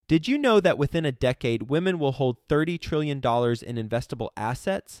Did you know that within a decade, women will hold $30 trillion in investable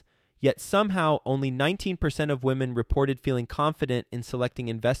assets? Yet somehow only 19% of women reported feeling confident in selecting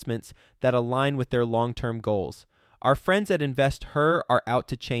investments that align with their long-term goals. Our friends at InvestHer are out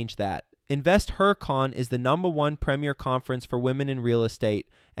to change that. InvestHerCon is the #1 premier conference for women in real estate,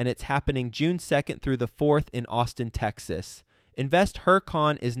 and it's happening June 2nd through the 4th in Austin, Texas.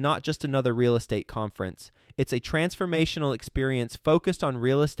 InvestHerCon is not just another real estate conference. It's a transformational experience focused on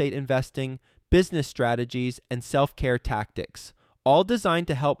real estate investing, business strategies, and self-care tactics, all designed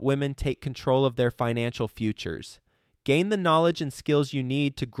to help women take control of their financial futures. Gain the knowledge and skills you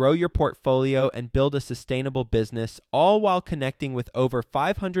need to grow your portfolio and build a sustainable business, all while connecting with over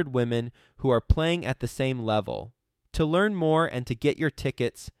 500 women who are playing at the same level. To learn more and to get your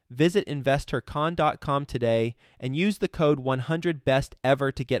tickets, visit investorcon.com today and use the code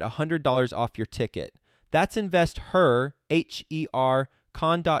 100BESTEVER to get $100 off your ticket. That's InvestHer, H-E-R,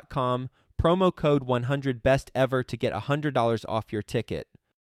 con.com, promo code 100BESTEVER to get $100 off your ticket.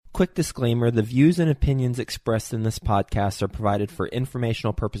 Quick disclaimer, the views and opinions expressed in this podcast are provided for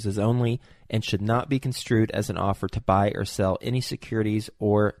informational purposes only and should not be construed as an offer to buy or sell any securities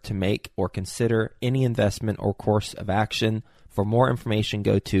or to make or consider any investment or course of action. For more information,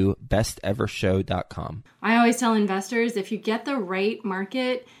 go to bestevershow.com. I always tell investors, if you get the right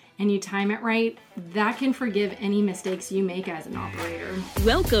market and you time it right, that can forgive any mistakes you make as an operator.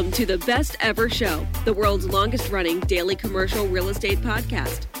 Welcome to the Best Ever Show, the world's longest running daily commercial real estate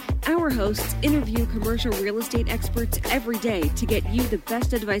podcast. Our hosts interview commercial real estate experts every day to get you the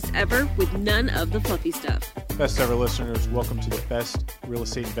best advice ever with none of the fluffy stuff. Best ever listeners, welcome to the Best Real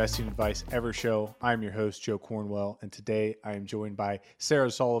Estate Investing Advice Ever Show. I'm your host, Joe Cornwell, and today I am joined by Sarah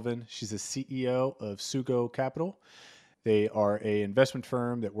Sullivan. She's the CEO of Sugo Capital. They are an investment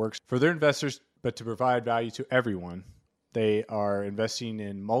firm that works for their investors, but to provide value to everyone. They are investing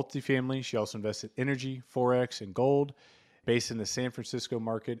in multifamily. She also invests in energy, Forex, and gold. Based in the San Francisco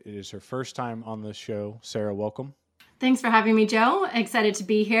market. It is her first time on the show. Sarah, welcome. Thanks for having me, Joe. Excited to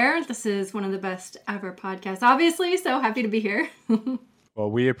be here. This is one of the best ever podcasts, obviously, so happy to be here. Well,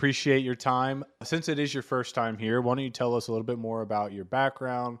 we appreciate your time. Since it is your first time here, why don't you tell us a little bit more about your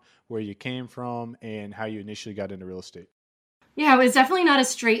background, where you came from, and how you initially got into real estate? Yeah, it was definitely not a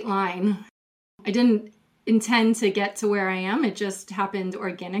straight line. I didn't intend to get to where I am. It just happened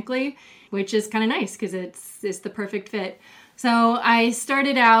organically, which is kind of nice because it's the perfect fit. So I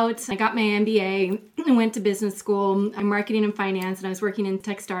started out, I got my MBA and went to business school. I'm marketing and finance, and I was working in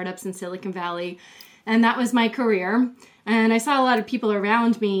tech startups in Silicon Valley. And that was my career. And I saw a lot of people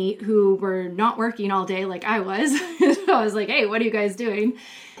around me who were not working all day like I was. So I was like, hey, what are you guys doing?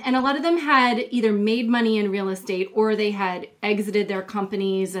 And a lot of them had either made money in real estate or they had exited their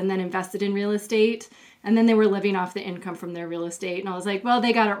companies and then invested in real estate. And then they were living off the income from their real estate. And I was like, well,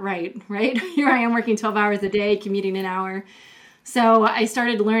 they got it right? Here I am working 12 hours a day, commuting an hour. So I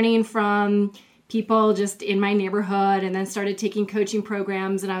started learning from people just in my neighborhood and then started taking coaching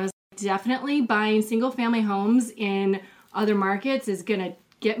programs. And I was definitely buying single family homes in other markets is going to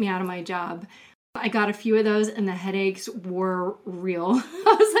get me out of my job. I got a few of those and the headaches were real.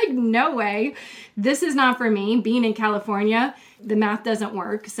 I was like, no way. This is not for me. Being in California, the math doesn't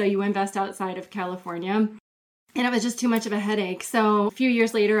work. So you invest outside of California. And it was just too much of a headache. So a few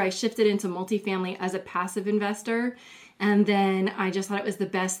years later, I shifted into multifamily as a passive investor. And then I just thought it was the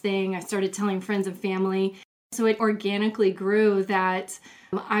best thing. I started telling friends and family. So it organically grew that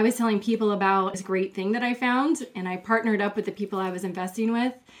I was telling people about this great thing that I found, and I partnered up with the people I was investing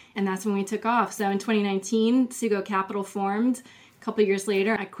with, and that's when we took off. So in 2019, Sugo Capital formed. A couple of years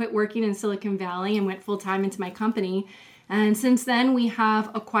later, I quit working in Silicon Valley and went full-time into my company. And since then, we have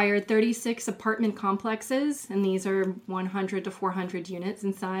acquired 36 apartment complexes, and these are 100 to 400 units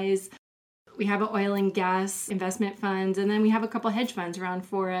in size. We have an oil and gas investment fund, and then we have a couple hedge funds around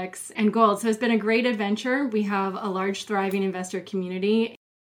Forex and gold. So it's been a great adventure. We have a large, thriving investor community,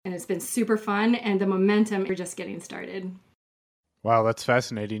 and it's been super fun, and the momentum, we're just getting started. Wow, that's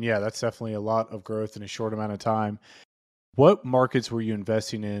fascinating. Yeah, that's definitely a lot of growth in a short amount of time. What markets were you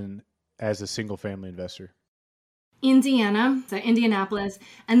investing in as a single-family investor? Indiana, so Indianapolis,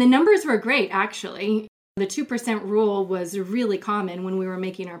 and the numbers were great, actually. The 2% rule was really common when we were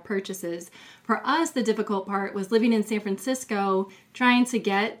making our purchases. For us, the difficult part was living in San Francisco, trying to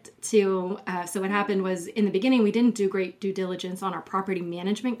get to, so what happened was in the beginning, we didn't do great due diligence on our property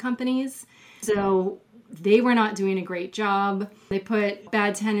management companies. So they were not doing a great job. They put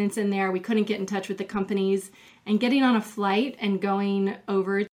bad tenants in there. We couldn't get in touch with the companies. And getting on a flight and going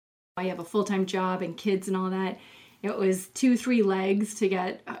over, I have a full-time job and kids and all that. It was 2-3 legs to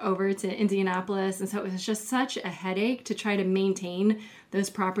get over to Indianapolis. And so it was just such a headache to try to maintain those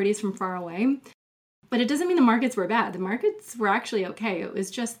properties from far away. But it doesn't mean the markets were bad. The markets were actually okay. It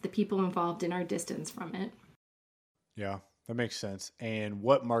was just the people involved in our distance from it. Yeah, that makes sense. And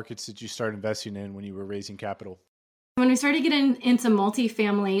what markets did you start investing in when you were raising capital? When we started getting into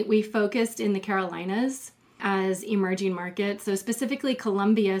multifamily, we focused in the Carolinas as emerging markets. So specifically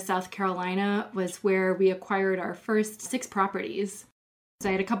Columbia, South Carolina was where we acquired our first 6 properties. So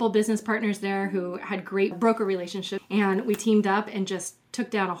I had a couple business partners there who had great broker relationships, and we teamed up and just took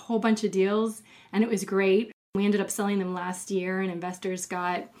down a whole bunch of deals, and it was great. We ended up selling them last year, and investors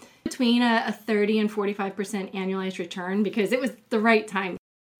got between a 30 and 45% annualized return because it was the right time.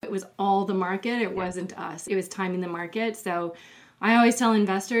 It was all the market. It wasn't us. It was timing the market. So I always tell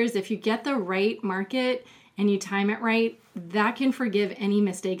investors, if you get the right market and you time it right, that can forgive any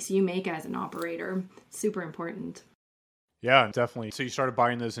mistakes you make as an operator. Super important. Yeah, definitely. So you started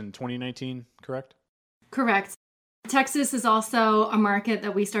buying those in 2019, correct? Correct. Texas is also a market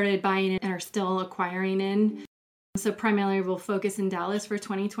that we started buying in and are still acquiring in. So primarily we'll focus in Dallas for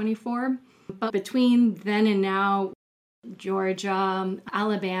 2024. But between then and now, Georgia,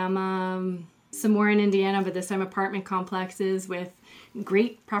 Alabama, some more in Indiana, but this time apartment complexes with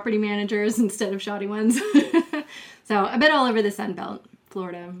great property managers instead of shoddy ones. So a bit all over the Sun Belt,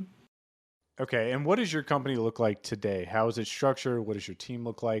 Florida. Okay. And what does your company look like today? How is it structured? What does your team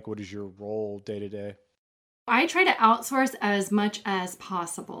look like? What is your role day to day? I try to outsource as much as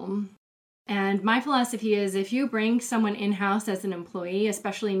possible. And my philosophy is if you bring someone in-house as an employee,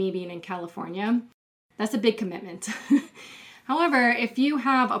 especially me being in California, that's a big commitment. However, if you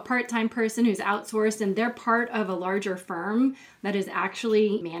have a part-time person who's outsourced and they're part of a larger firm that is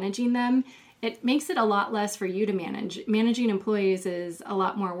actually managing them, it makes it a lot less for you to manage. Managing employees is a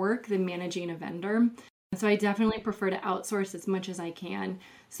lot more work than managing a vendor. So I definitely prefer to outsource as much as I can.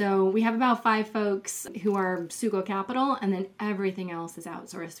 So we have about 5 folks who are Sugo Capital, and then everything else is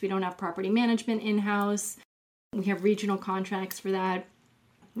outsourced. We don't have property management in-house. We have regional contracts for that.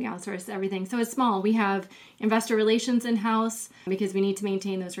 We outsource everything. So it's small. We have investor relations in-house because we need to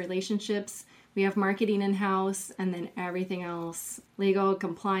maintain those relationships. We have marketing in-house, and then everything else, legal,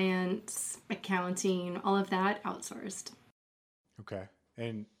 compliance, accounting, all of that outsourced. Okay.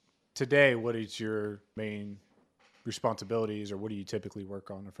 And today, what is your main responsibilities, or what do you typically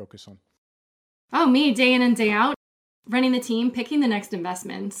work on or focus on? Oh, me, day in and day out, running the team, picking the next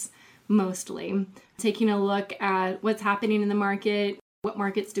investments, mostly. Taking a look at what's happening in the market, what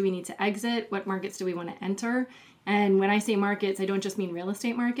markets do we need to exit, what markets do we want to enter. And when I say markets, I don't just mean real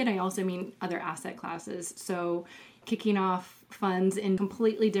estate market, I also mean other asset classes. So kicking off funds in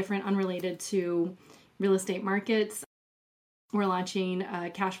completely different, unrelated to real estate markets. We're launching a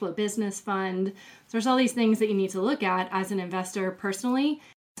cash flow business fund. So there's all these things that you need to look at as an investor personally.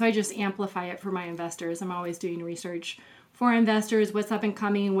 So I just amplify it for my investors. I'm always doing research for investors. What's up and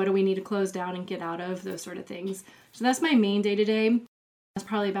coming? What do we need to close down and get out of? Those sort of things. So that's my main day-to-day. That's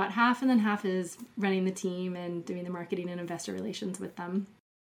probably about half, and then half is running the team and doing the marketing and investor relations with them.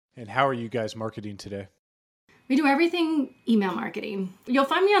 And how are you guys marketing today? We do everything email marketing. You'll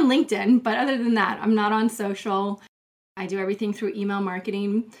find me on LinkedIn, but other than that, I'm not on social. I do everything through email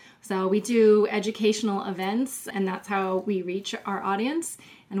marketing. So we do educational events, and that's how we reach our audience.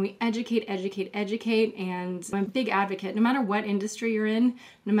 And we educate. And I'm a big advocate, no matter what industry you're in,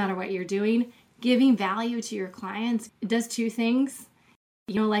 no matter what you're doing, giving value to your clients. It does 2 things.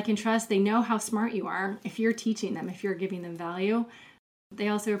 You know, like and trust, they know how smart you are. If you're teaching them, if you're giving them value, they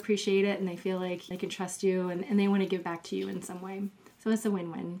also appreciate it and they feel like they can trust you and they want to give back to you in some way. So it's a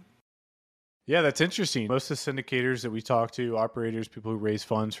win-win. Yeah, that's interesting. Most of the syndicators that we talk to, operators, people who raise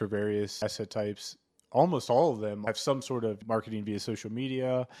funds for various asset types, almost all of them have some sort of marketing via social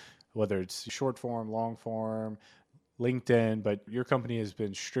media, whether it's short form, long form, LinkedIn, but your company has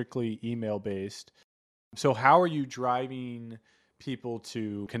been strictly email based. So how are you driving people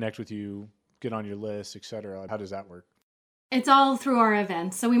to connect with you, get on your list, et cetera? How does that work? It's all through our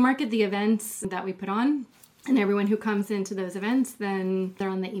events. So we market the events that we put on, and everyone who comes into those events, then they're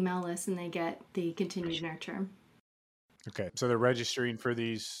on the email list and they get the continued nurture. Okay. So they're registering for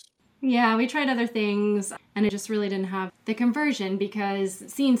these. Yeah, we tried other things and it just really didn't have the conversion because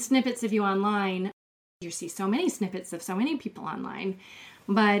seeing snippets of you online, you see so many snippets of so many people online.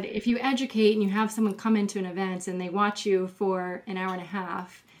 But if you educate and you have someone come into an event and they watch you for an hour and a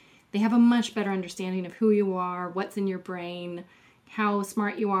half, they have a much better understanding of who you are, what's in your brain, how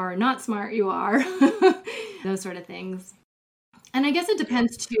smart you are or not smart you are, those sort of things. And I guess it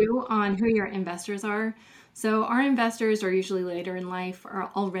depends too on who your investors are. So our investors are usually later in life,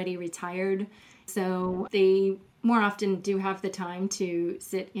 are already retired. So they more often do have the time to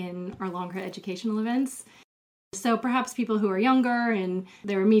sit in our longer educational events. So perhaps people who are younger and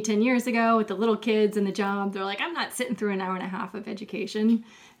they were me 10 years ago with the little kids and the job, they're like, I'm not sitting through an hour and a half of education.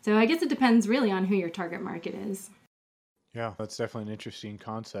 So I guess it depends really on who your target market is. Yeah, that's definitely an interesting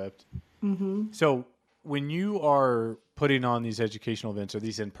concept. Mm-hmm. So when you are putting on these educational events, are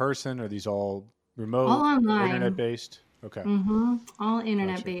these in person? Are these all remote, All online. internet-based? Okay. Mm-hmm. All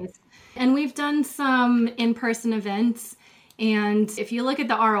internet Gotcha. based. And we've done some in-person events. And if you look at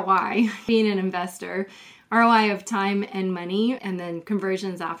the ROI, being an investor, ROI of time and money, and then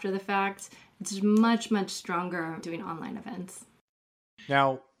conversions after the fact, it's much, much stronger doing online events.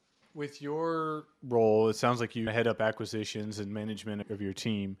 Now, with your role, it sounds like you head up acquisitions and management of your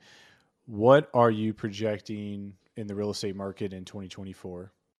team. What are you projecting in the real estate market in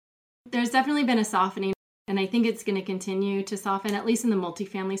 2024? There's definitely been a softening, and I think it's going to continue to soften, at least in the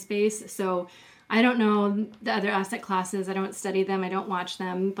multifamily space. So I don't know the other asset classes. I don't study them. I don't watch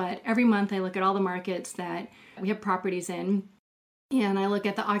them. But every month I look at all the markets that we have properties in, and I look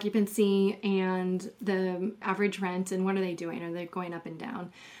at the occupancy and the average rent and what are they doing? Are they going up and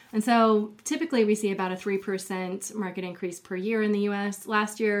down? And so typically we see about a 3% market increase per year in the US.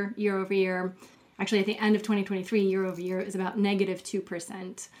 Last year, year over year, actually at the end of 2023, year over year, it was about negative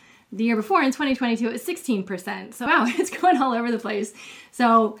 2%. The year before, in 2022, it was 16%. So wow, it's going all over the place.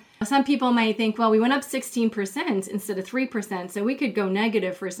 So some people might think, well, we went up 16% instead of 3%, so we could go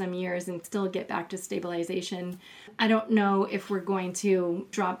negative for some years and still get back to stabilization. I don't know if we're going to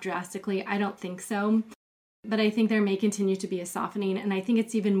drop drastically. I don't think so. But I think there may continue to be a softening. And I think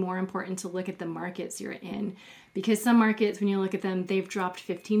it's even more important to look at the markets you're in. Because some markets, when you look at them, they've dropped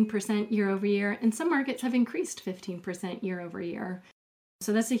 15% year over year. And some markets have increased 15% year over year.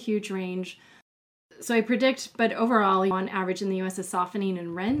 So that's a huge range. So I predict, but overall, on average in the US, a softening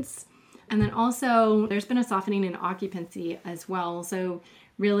in rents. And then also, there's been a softening in occupancy as well. So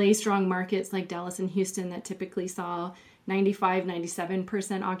really strong markets like Dallas and Houston that typically saw 95,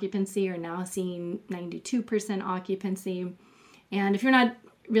 97% occupancy are now seeing 92% occupancy. And if you're not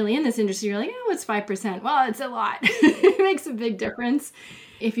really in this industry, you're like, oh, it's 5%. Well, it's a lot. It makes a big difference.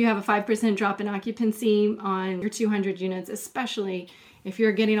 If you have a 5% drop in occupancy on your 200 units, especially if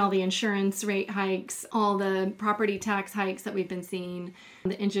you're getting all the insurance rate hikes, all the property tax hikes that we've been seeing,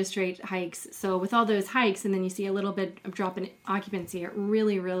 the interest rate hikes. So with all those hikes, and then you see a little bit of drop in occupancy, it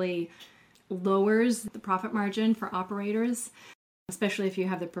really, really lowers the profit margin for operators, especially if you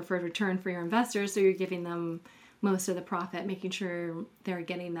have the preferred return for your investors. So you're giving them most of the profit, making sure they're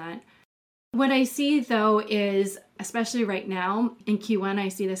getting that. What I see though is, especially right now in Q1, I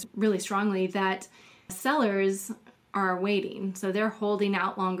see this really strongly, that sellers are waiting. So they're holding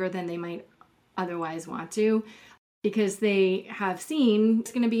out longer than they might otherwise want to, because they have seen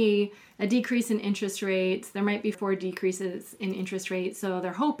it's going to be a decrease in interest rates. There might be 4 decreases in interest rates. So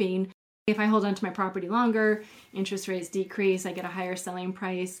they're hoping if I hold on to my property longer, interest rates decrease, I get a higher selling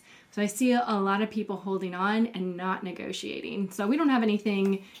price. So I see a lot of people holding on and not negotiating. So we don't have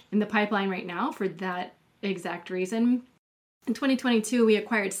anything in the pipeline right now for that exact reason. In 2022, we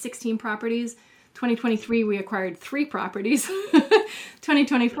acquired 16 properties. 2023, we acquired 3 properties.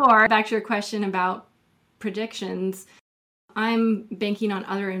 2024, back to your question about predictions, I'm banking on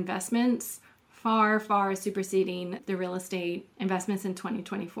other investments far, far superseding the real estate investments in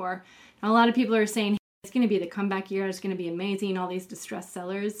 2024. Now, a lot of people are saying, hey, it's going to be the comeback year, it's going to be amazing, all these distressed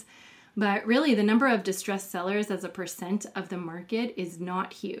sellers. But really, the number of distressed sellers as a percent of the market is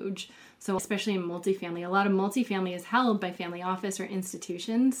not huge. So especially in multifamily, a lot of multifamily is held by family office or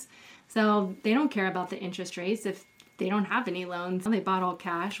institutions. So they don't care about the interest rates if they don't have any loans. They bought all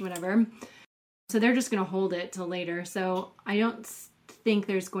cash, whatever. So they're just going to hold it till later. So I don't think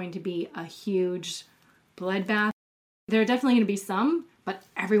there's going to be a huge bloodbath. There are definitely going to be some, but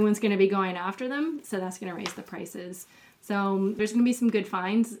everyone's going to be going after them. So that's going to raise the prices. So there's going to be some good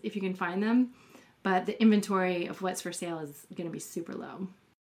finds if you can find them. But the inventory of what's for sale is going to be super low.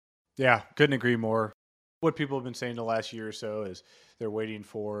 Yeah, couldn't agree more. What people have been saying the last year or so is they're waiting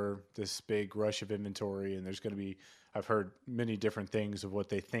for this big rush of inventory, and there's going to be, I've heard many different things of what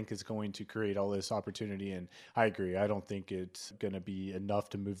they think is going to create all this opportunity. And I agree. I don't think it's going to be enough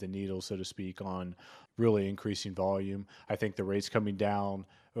to move the needle, so to speak, on really increasing volume. I think the rates coming down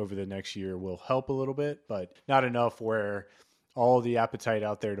over the next year will help a little bit, but not enough where all the appetite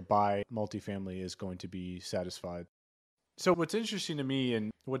out there to buy multifamily is going to be satisfied. So what's interesting to me and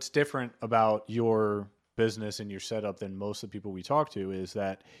what's different about your business and your setup than most of the people we talk to is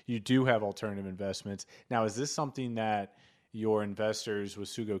that you do have alternative investments. Now, is this something that your investors with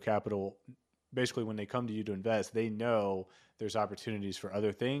Sugo Capital, basically when they come to you to invest, they know there's opportunities for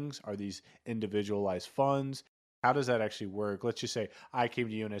other things? Are these individualized funds? How does that actually work? Let's just say I came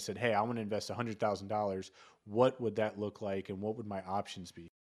to you and I said, hey, I want to invest $100,000. What would that look like and what would my options be?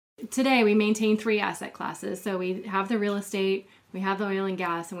 Today, we maintain 3 asset classes. So we have the real estate, we have the oil and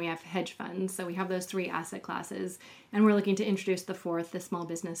gas, and we have hedge funds. So we have those 3 asset classes. And we're looking to introduce the 4th, the small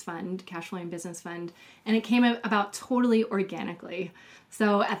business fund, cash flowing business fund. And it came about totally organically.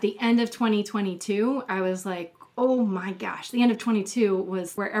 So at the end of 2022, I was like, oh my gosh, the end of 22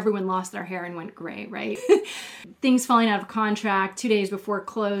 was where everyone lost their hair and went gray, right? Things falling out of contract 2 days before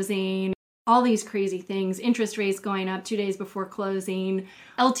closing, all these crazy things, interest rates going up 2 days before closing,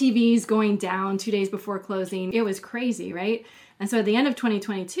 LTVs going down 2 days before closing. It was crazy, right? And so at the end of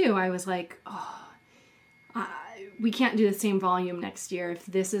 2022, I was like, we can't do the same volume next year. If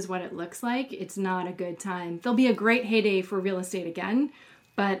this is what it looks like, it's not a good time. There'll be a great heyday for real estate again,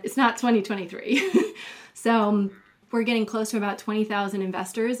 but it's not 2023. So we're getting close to about 20,000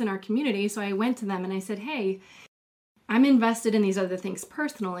 investors in our community. So I went to them and I said, hey, I'm invested in these other things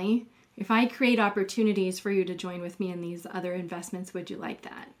personally. If I create opportunities for you to join with me in these other investments, would you like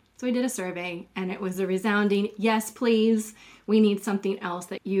that? So I did a survey and it was a resounding, yes, please. We need something else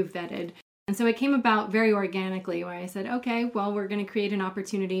that you've vetted. And so it came about very organically where I said, okay, well, we're going to create an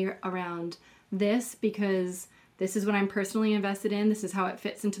opportunity around this because this is what I'm personally invested in. This is how it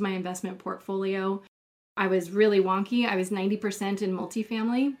fits into my investment portfolio. I was really wonky. I was 90% in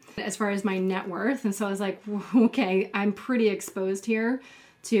multifamily as far as my net worth. And so I was like, okay, I'm pretty exposed here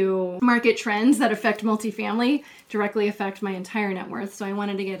to market trends that affect multifamily, directly affect my entire net worth. So I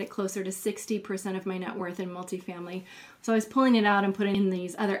wanted to get it closer to 60% of my net worth in multifamily. So I was pulling it out and putting in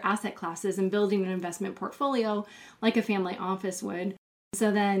these other asset classes and building an investment portfolio like a family office would.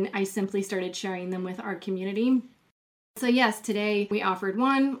 So then I simply started sharing them with our community. So yes, today we offered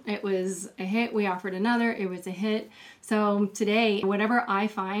one, it was a hit. We offered another, it was a hit. So today, whatever I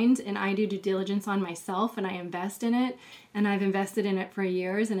find and I do due diligence on myself and I invest in it, and I've invested in it for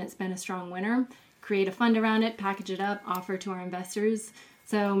years and it's been a strong winner, create a fund around it, package it up, offer to our investors.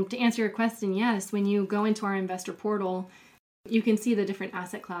 So to answer your question, yes, when you go into our investor portal, you can see the different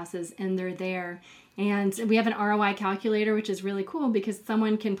asset classes and they're there. And we have an ROI calculator, which is really cool because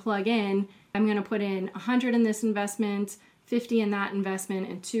someone can plug in, I'm going to put in 100 in this investment, 50 in that investment,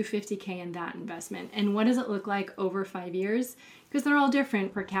 and $250K in that investment. And what does it look like over 5 years? Because they're all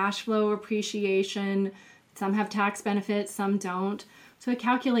different for cash flow, appreciation. Some have tax benefits, some don't. So it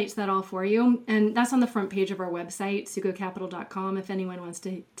calculates that all for you. And that's on the front page of our website, sugocapital.com, if anyone wants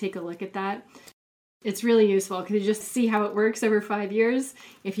to take a look at that. It's really useful because you just see how it works over 5 years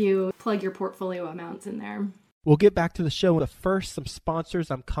if you plug your portfolio amounts in there. We'll get back to the show, but first, some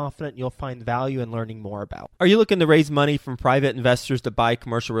sponsors I'm confident you'll find value in learning more about. Are you looking to raise money from private investors to buy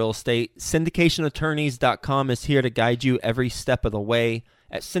commercial real estate? Syndicationattorneys.com is here to guide you every step of the way.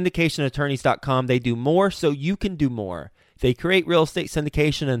 At syndicationattorneys.com, they do more so you can do more. They create real estate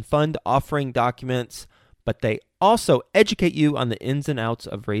syndication and fund offering documents, but they also educate you on the ins and outs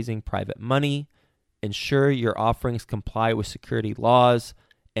of raising private money, ensure your offerings comply with security laws,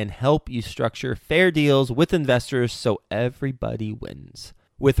 and help you structure fair deals with investors so everybody wins.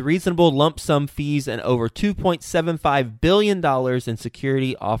 With reasonable lump sum fees and over $2.75 billion in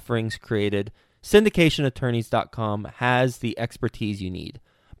security offerings created, syndicationattorneys.com has the expertise you need.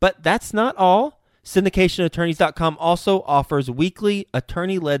 But that's not all. Syndicationattorneys.com also offers weekly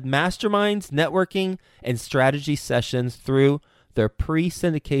attorney-led masterminds, networking, and strategy sessions through their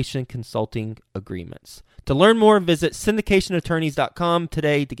pre-syndication consulting agreements. To learn more, visit syndicationattorneys.com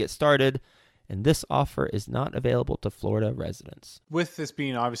today to get started. And this offer is not available to Florida residents. With this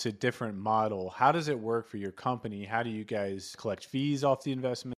being obviously a different model, how does it work for your company? How do you guys collect fees off the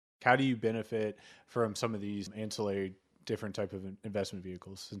investment? How do you benefit from some of these ancillary different type of investment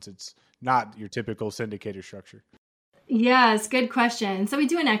vehicles since it's not your typical syndicator structure? Yes, good question. So we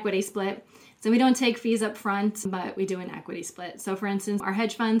do an equity split. So we don't take fees up front, but we do an equity split. So for instance, our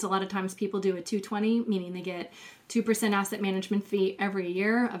hedge funds, a lot of times people do a 220, meaning they get 2% asset management fee every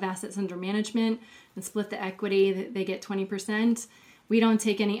year of assets under management and split the equity, they get 20%. We don't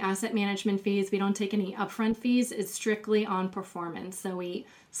take any asset management fees. We don't take any upfront fees. It's strictly on performance. So we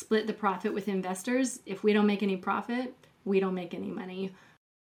split the profit with investors. If we don't make any profit, we don't make any money.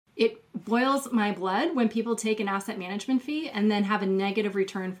 It boils my blood when people take an asset management fee and then have a negative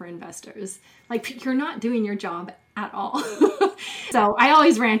return for investors. Like, you're not doing your job at all. So I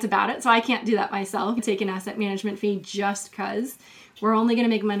always rant about it. So I can't do that myself. Take an asset management fee just because we're only going to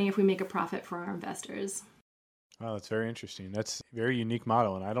make money if we make a profit for our investors. Oh, that's very interesting. That's a very unique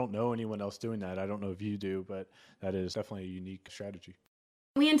model. And I don't know anyone else doing that. I don't know if you do, but that is definitely a unique strategy.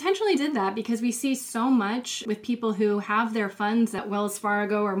 We intentionally did that because we see so much with people who have their funds at Wells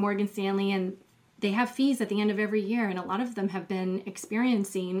Fargo or Morgan Stanley and they have fees at the end of every year. And a lot of them have been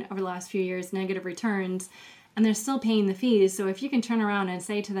experiencing over the last few years negative returns, and they're still paying the fees. So if you can turn around and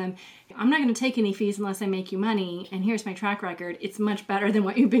say to them, I'm not going to take any fees unless I make you money, and here's my track record, it's much better than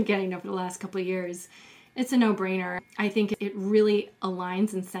what you've been getting over the last couple of years. It's a no-brainer. I think it really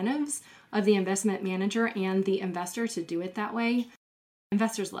aligns incentives of the investment manager and the investor to do it that way.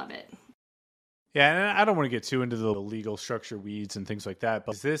 Investors love it. Yeah, and I don't want to get too into the legal structure weeds and things like that,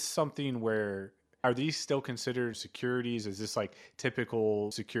 but is this something where, are these still considered securities? Is this like typical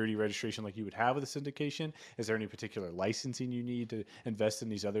security registration like you would have with a syndication? Is there any particular licensing you need to invest in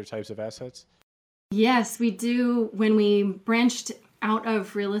these other types of assets? Yes, we do. When we branched out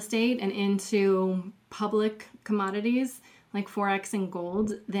of real estate and into public commodities like Forex and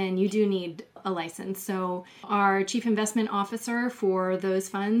gold, then you do need a license. So our chief investment officer for those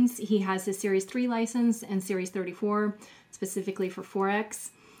funds, he has his Series 3 license and Series 34 specifically for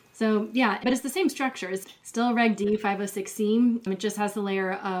Forex. So yeah, but it's the same structure. It's still Reg D 506C. It just has the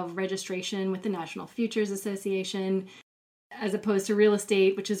layer of registration with the National Futures Association, as opposed to real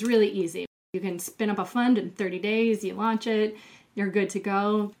estate, which is really easy. You can spin up a fund in 30 days, you launch it, you're good to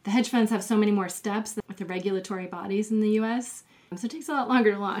go. The hedge funds have so many more steps with the regulatory bodies in the US, so it takes a lot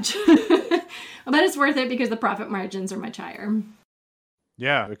longer to launch. But it's worth it because the profit margins are much higher.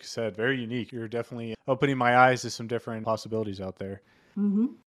 Yeah, like I said, very unique. You're definitely opening my eyes to some different possibilities out there. Mm-hmm.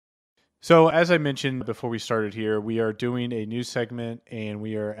 So as I mentioned before we started here, we are doing a new segment and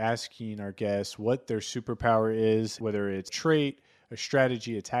we are asking our guests what their superpower is, whether it's a trait, a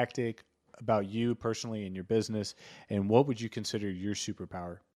strategy, a tactic about you personally and your business, and what would you consider your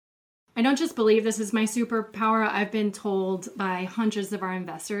superpower? I don't just believe this is my superpower. I've been told by hundreds of our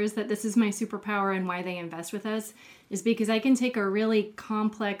investors that this is my superpower, and why they invest with us is because I can take a really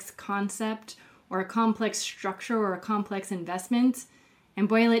complex concept or a complex structure or a complex investment and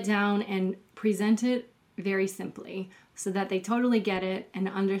boil it down and present it very simply so that they totally get it and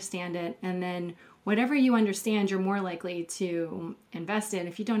understand it. And then whatever you understand, you're more likely to invest in.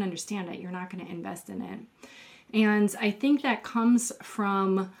 If you don't understand it, you're not going to invest in it. And I think that comes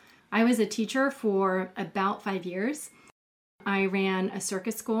from, I was a teacher for about 5 years. I ran a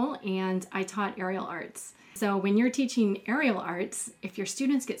circus school and I taught aerial arts. So when you're teaching aerial arts, if your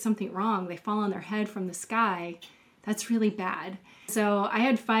students get something wrong, they fall on their head from the sky, that's really bad. So I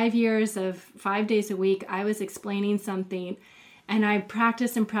had 5 years of 5 days a week, I was explaining something, and I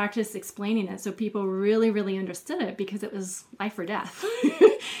practiced and practiced explaining it so people really, really understood it, because it was life or death.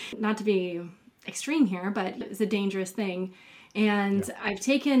 Not to be extreme here, but it's a dangerous thing. And yeah. I've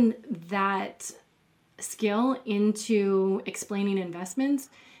taken that skill into explaining investments,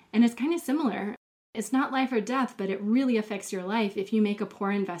 and it's kind of similar. It's not life or death, but it really affects your life if you make a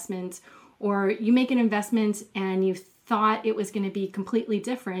poor investment, or you make an investment and you thought it was going to be completely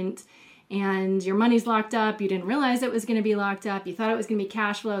different, and your money's locked up. You didn't realize it was going to be locked up. You thought it was going to be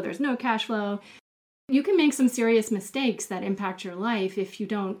cash flow. There's no cash flow. You can make some serious mistakes that impact your life if you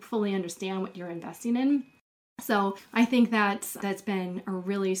don't fully understand what you're investing in. So I think that's been a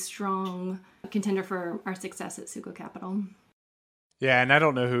really strong contender for our success at Sugo Capital. Yeah, and I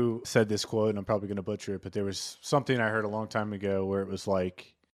don't know who said this quote, and I'm probably going to butcher it, but there was something I heard a long time ago where it was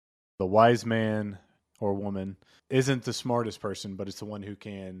like, the wise man or woman isn't the smartest person, but it's the one who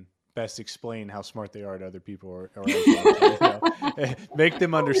can best explain how smart they are to other people, or make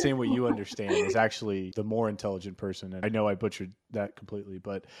them understand what you understand is actually the more intelligent person. And I know I butchered that completely,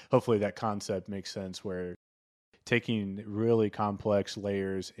 but hopefully that concept makes sense, where taking really complex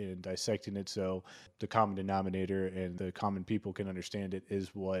layers and dissecting it so the common denominator and the common people can understand it is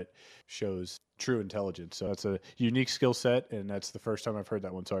what shows true intelligence. So that's a unique skill set, and that's the first time I've heard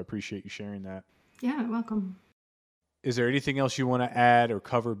that one. So I appreciate you sharing that. Yeah, welcome. Is there anything else you want to add or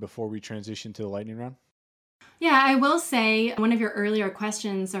cover before we transition to the lightning round? Yeah, I will say one of your earlier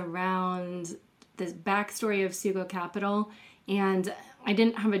questions around the backstory of Sugo Capital, and I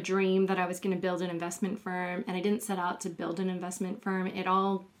didn't have a dream that I was going to build an investment firm, and I didn't set out to build an investment firm. It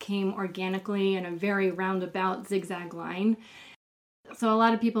all came organically in a very roundabout zigzag line. So a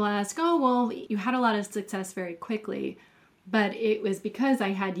lot of people ask, oh, well, you had a lot of success very quickly. But it was because I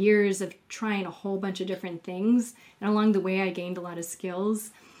had years of trying a whole bunch of different things. And along the way, I gained a lot of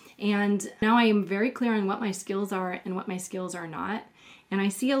skills. And now I am very clear on what my skills are and what my skills are not. And I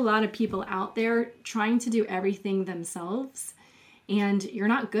see a lot of people out there trying to do everything themselves. And you're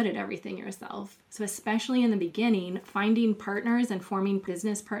not good at everything yourself. So especially in the beginning, finding partners and forming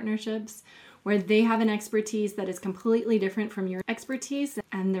business partnerships where they have an expertise that is completely different from your expertise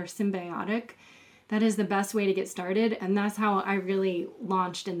and they're symbiotic, that is the best way to get started. And that's how I really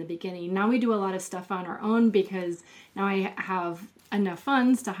launched in the beginning. Now we do a lot of stuff on our own because now I have enough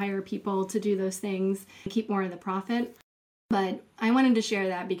funds to hire people to do those things, keep more of the profit. But I wanted to share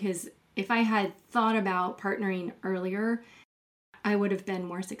that because if I had thought about partnering earlier, I would have been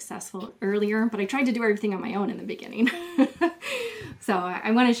more successful earlier, but I tried to do everything on my own in the beginning. So I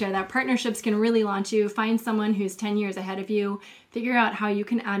want to share that partnerships can really launch you. Find someone who's 10 years ahead of you, figure out how you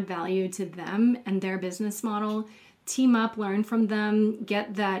can add value to them and their business model, team up, learn from them,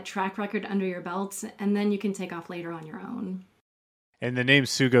 get that track record under your belt, and then you can take off later on your own. And the name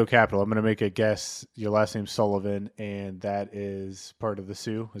Sugo Capital, I'm going to make a guess. Your last name's Sullivan, and that is part of the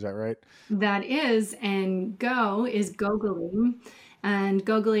Sioux. Is that right? That is, and Go is Gogoli. And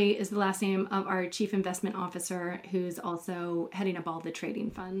Gogoli is the last name of our chief investment officer, who's also heading up all the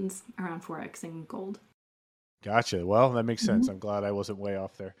trading funds around Forex and gold. Gotcha. Well, that makes sense. I'm glad I wasn't way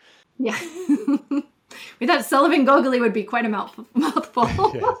off there. Yeah. We thought Sullivan Gogoli would be quite a mouthful.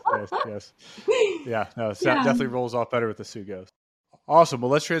 Yes. Yeah, no, it definitely rolls off better with the Sugos. Awesome. Well,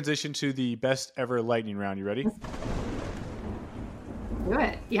 let's transition to the best ever lightning round. You ready? Do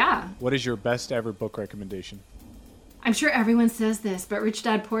it. Yeah. What is your best ever book recommendation? I'm sure everyone says this, but Rich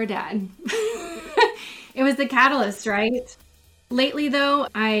Dad, Poor Dad. It was the catalyst, right? Lately, though,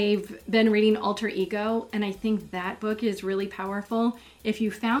 I've been reading Alter Ego, and I think that book is really powerful. If you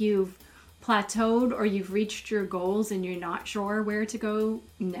found you've plateaued or you've reached your goals and you're not sure where to go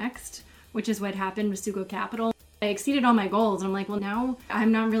next, which is what happened with Sugo Capital. I exceeded all my goals. And I'm like, well, now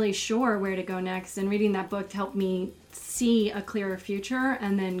I'm not really sure where to go next. And reading that book helped me see a clearer future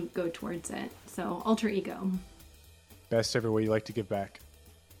and then go towards it. So Alter Ego. Best ever way you like to give back?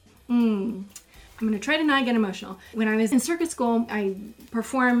 I'm going to try to not get emotional. When I was in circus school, I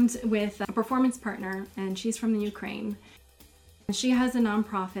performed with a performance partner, and she's from the Ukraine. She has a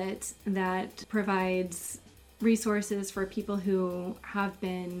nonprofit that provides resources for people who have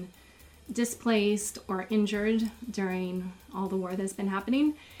been displaced or injured during all the war that's been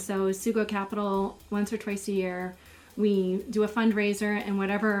happening. So Sugo Capital, once or twice a year, we do a fundraiser, and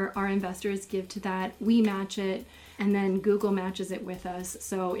whatever our investors give to that, we match it, and then Google matches it with us.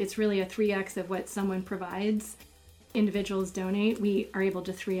 So it's really a 3x of what someone provides. Individuals donate, we are able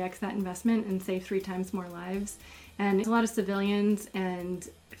to 3x that investment and save 3 times more lives. And it's a lot of civilians and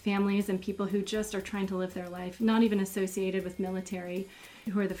families and people who just are trying to live their life, not even associated with military,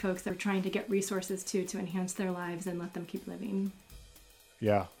 who are the folks that are trying to get resources to enhance their lives and let them keep living.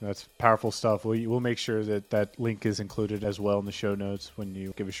 Yeah, that's powerful stuff. We'll make sure that link is included as well in the show notes when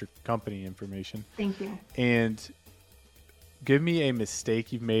you give us your company information. Thank you. And give me a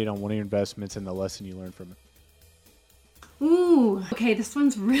mistake you've made on one of your investments and the lesson you learned from it. Ooh, okay, this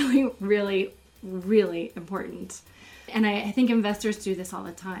one's really, really, really important. And I think investors do this all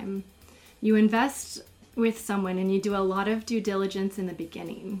the time. You invest with someone and you do a lot of due diligence in the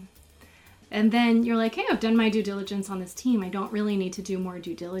beginning. And then you're like, hey, I've done my due diligence on this team. I don't really need to do more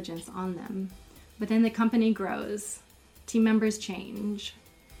due diligence on them. But then the company grows, team members change,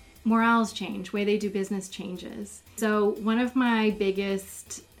 morales change, way they do business changes. So one of my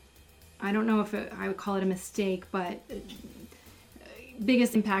biggest, I don't know if I would call it a mistake, but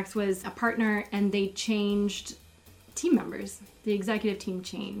biggest impacts was a partner, and they changed team members. The executive team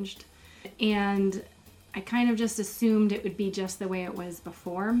changed. And I kind of just assumed it would be just the way it was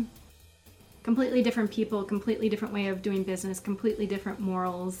before. Completely different people, completely different way of doing business, completely different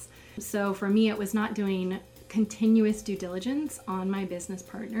morals. So for me, it was not doing continuous due diligence on my business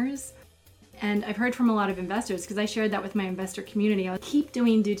partners. And I've heard from a lot of investors, because I shared that with my investor community, I'll keep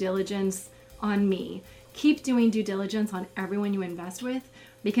doing due diligence on me. Keep doing due diligence on everyone you invest with,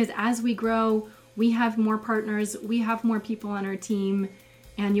 because as we grow, we have more partners, we have more people on our team,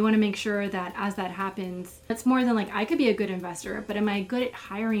 and you want to make sure that as that happens, it's more than like, I could be a good investor, but am I good at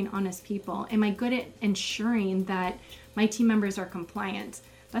hiring honest people? Am I good at ensuring that my team members are compliant?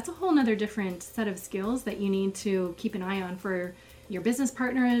 That's a whole nother different set of skills that you need to keep an eye on for your business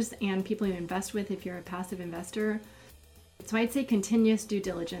partners and people you invest with if you're a passive investor. So I'd say continuous due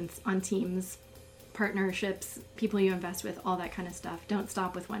diligence on teams, partnerships, people you invest with, all that kind of stuff. Don't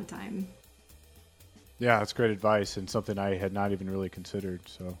stop with one time. Yeah, that's great advice and something I had not even really considered.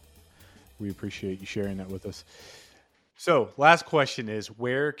 So we appreciate you sharing that with us. So last question is,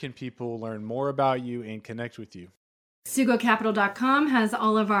 where can people learn more about you and connect with you? SugoCapital.com has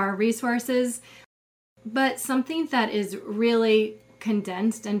all of our resources, but something that is really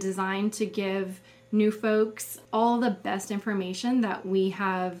condensed and designed to give new folks all the best information that we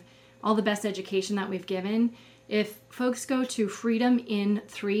have, all the best education that we've given. If folks go to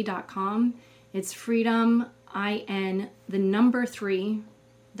freedomin3.com, it's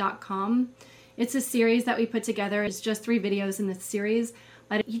freedomin3.com. It's a series that we put together. It's just 3 videos in this series,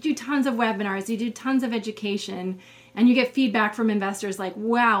 But you do tons of webinars, you do tons of education, and you get feedback from investors like,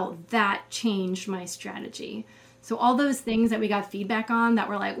 wow, that changed my strategy. So all those things that we got feedback on that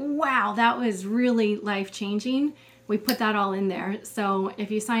were like, wow, that was really life-changing, we put that all in there. So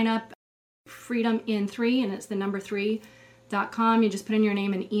if you sign up Freedom in 3, and it's the number 3.com, you just put in your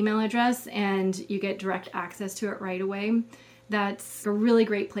name and email address and you get direct access to it right away. That's a really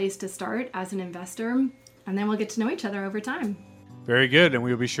great place to start as an investor, and then we'll get to know each other over time. Very good, and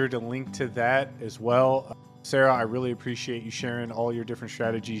we'll be sure to link to that as well. Sarah, I really appreciate you sharing all your different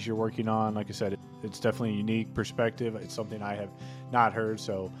strategies you're working on. Like I said, it's definitely a unique perspective. It's something I have not heard,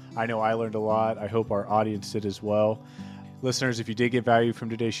 so I know I learned a lot. I hope our audience did as well. Listeners, if you did get value from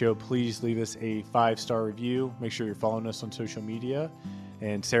today's show, please leave us a 5-star review. Make sure you're following us on social media.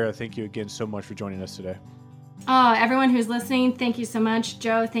 And Sarah, thank you again so much for joining us today. Oh, everyone who's listening, thank you so much.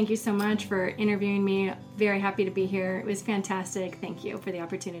 Joe, thank you so much for interviewing me. Very happy to be here. It was fantastic. Thank you for the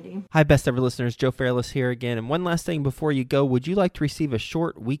opportunity. Hi, best ever listeners. Joe Fairless here again. And one last thing before you go, would you like to receive a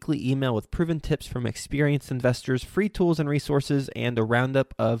short weekly email with proven tips from experienced investors, free tools and resources, and a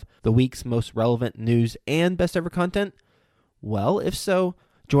roundup of the week's most relevant news and best ever content? Well, if so,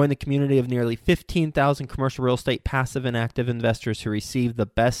 join the community of nearly 15,000 commercial real estate passive and active investors who receive the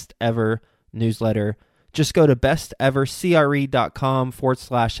best ever newsletter. Just go to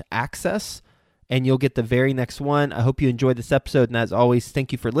bestevercre.com/access and you'll get the very next one. I hope you enjoyed this episode. And as always,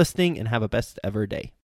 thank you for listening and have a best ever day.